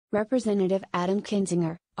Representative Adam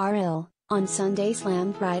Kinzinger, RL, on Sunday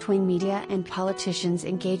slammed right-wing media and politicians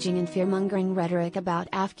engaging in fearmongering rhetoric about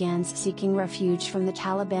Afghans seeking refuge from the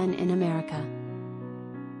Taliban in America.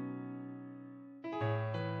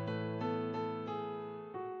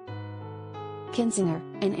 Kinzinger,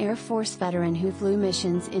 an Air Force veteran who flew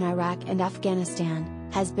missions in Iraq and Afghanistan,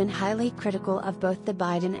 has been highly critical of both the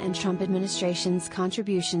Biden and Trump administration's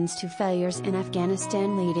contributions to failures in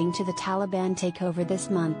Afghanistan leading to the Taliban takeover this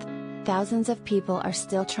month. Thousands of people are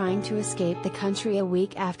still trying to escape the country a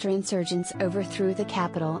week after insurgents overthrew the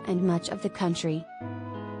capital and much of the country.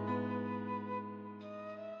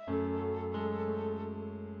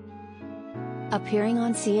 Appearing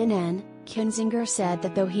on CNN, Kinzinger said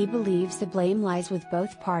that though he believes the blame lies with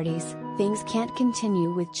both parties, things can't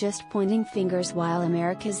continue with just pointing fingers while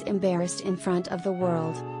America's embarrassed in front of the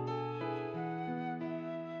world.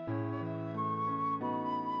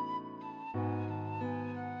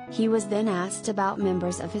 He was then asked about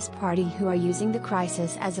members of his party who are using the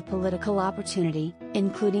crisis as a political opportunity,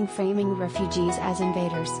 including framing refugees as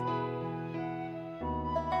invaders.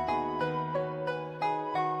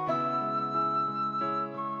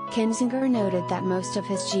 Kinzinger noted that most of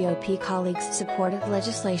his GOP colleagues supported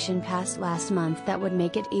legislation passed last month that would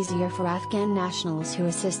make it easier for Afghan nationals who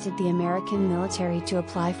assisted the American military to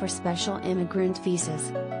apply for special immigrant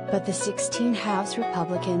visas. But the 16 House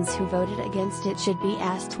Republicans who voted against it should be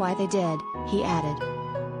asked why they did, he added.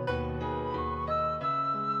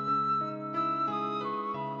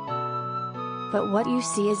 But what you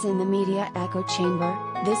see is in the media echo chamber,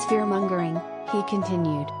 this fearmongering, he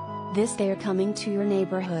continued. This they're coming to your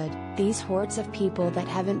neighborhood, these hordes of people that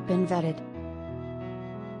haven't been vetted.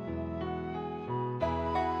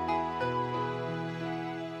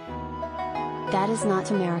 That is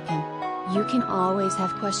not American. You can always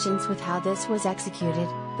have questions with how this was executed,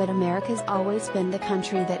 but America's always been the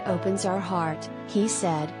country that opens our heart, he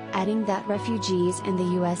said, adding that refugees in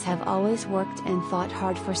the US have always worked and fought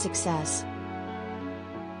hard for success.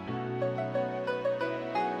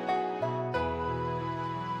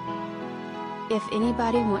 If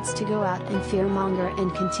anybody wants to go out and fearmonger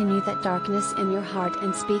and continue that darkness in your heart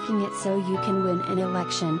and speaking it so you can win an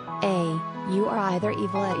election, A, you are either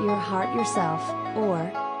evil at your heart yourself, or,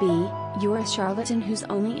 B, you're a charlatan who's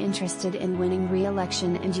only interested in winning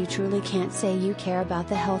re-election and you truly can't say you care about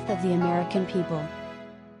the health of the American people.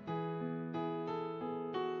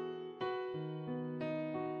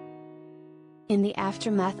 In the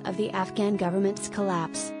aftermath of the Afghan government's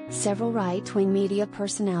collapse, several right-wing media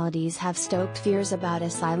personalities have stoked fears about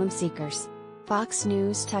asylum seekers. Fox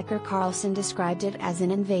News' Tucker Carlson described it as an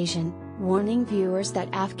invasion, warning viewers that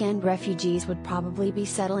Afghan refugees would probably be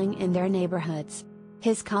settling in their neighborhoods.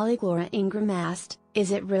 His colleague Laura Ingraham asked,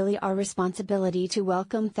 "Is it really our responsibility to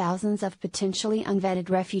welcome thousands of potentially unvetted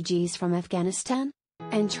refugees from Afghanistan?"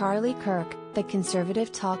 And Charlie Kirk, the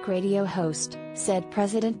conservative talk radio host, said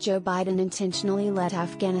President Joe Biden intentionally let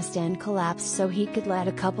Afghanistan collapse so he could let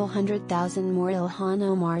a couple 100,000 more Ilhan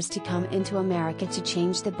Omars to come into America to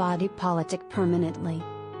change the body politic permanently.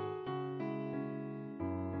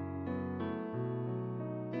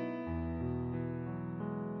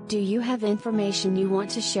 Do you have information you want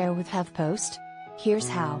to share with HuffPost? Here's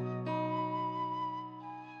how.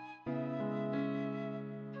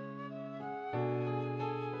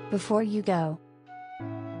 Before you go,